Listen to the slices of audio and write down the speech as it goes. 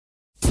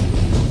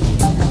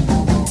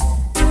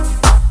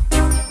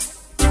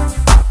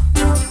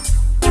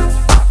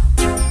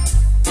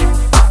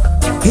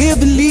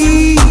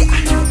heavenly,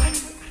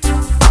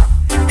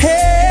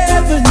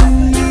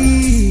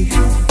 heavenly,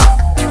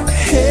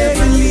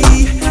 heavenly,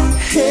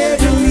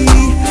 heavenly,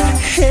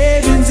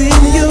 heavens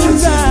in your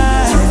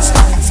eyes.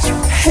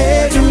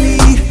 Heavenly,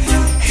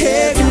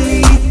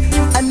 heavenly,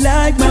 I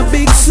like my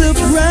big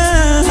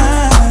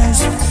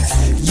surprise.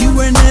 You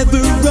were never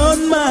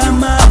on my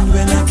mind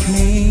when I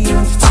came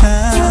to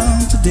town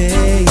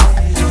today.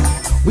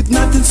 With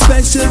nothing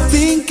special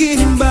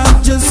thinking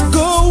about, just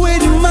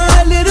going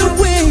my little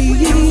way,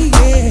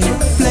 yeah.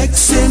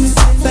 Flexing,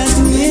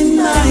 flashing in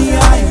my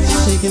eyes,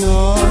 shaking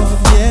off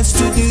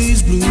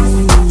yesterday's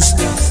blues.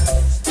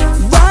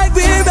 Right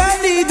where I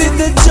needed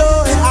the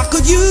joy I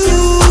could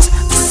use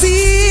to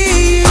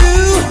see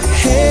you.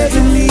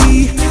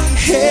 Heavenly,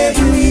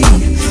 heavenly,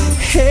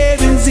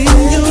 heavens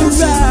in your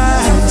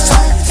eyes.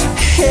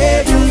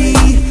 Heavenly,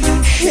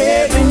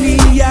 heavenly,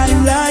 I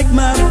like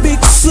my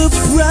big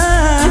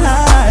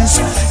surprise.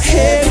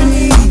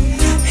 Heavenly,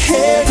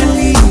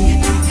 heavenly,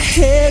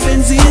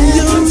 heavens in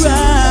your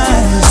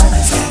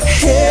eyes.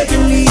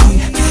 Heavenly,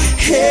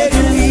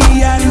 heavenly,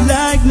 I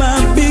like my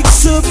big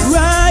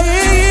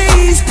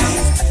surprise.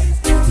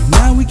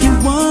 Now we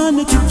can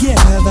wander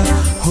together,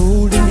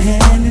 holding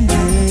hand in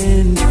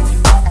hand.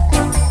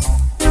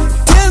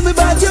 Tell me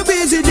about your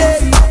busy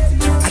day,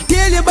 I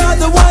tell you about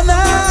the one I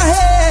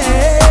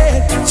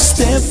had.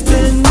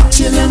 Stepping,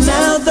 chilling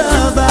out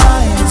the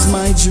vibes,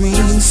 my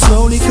dream.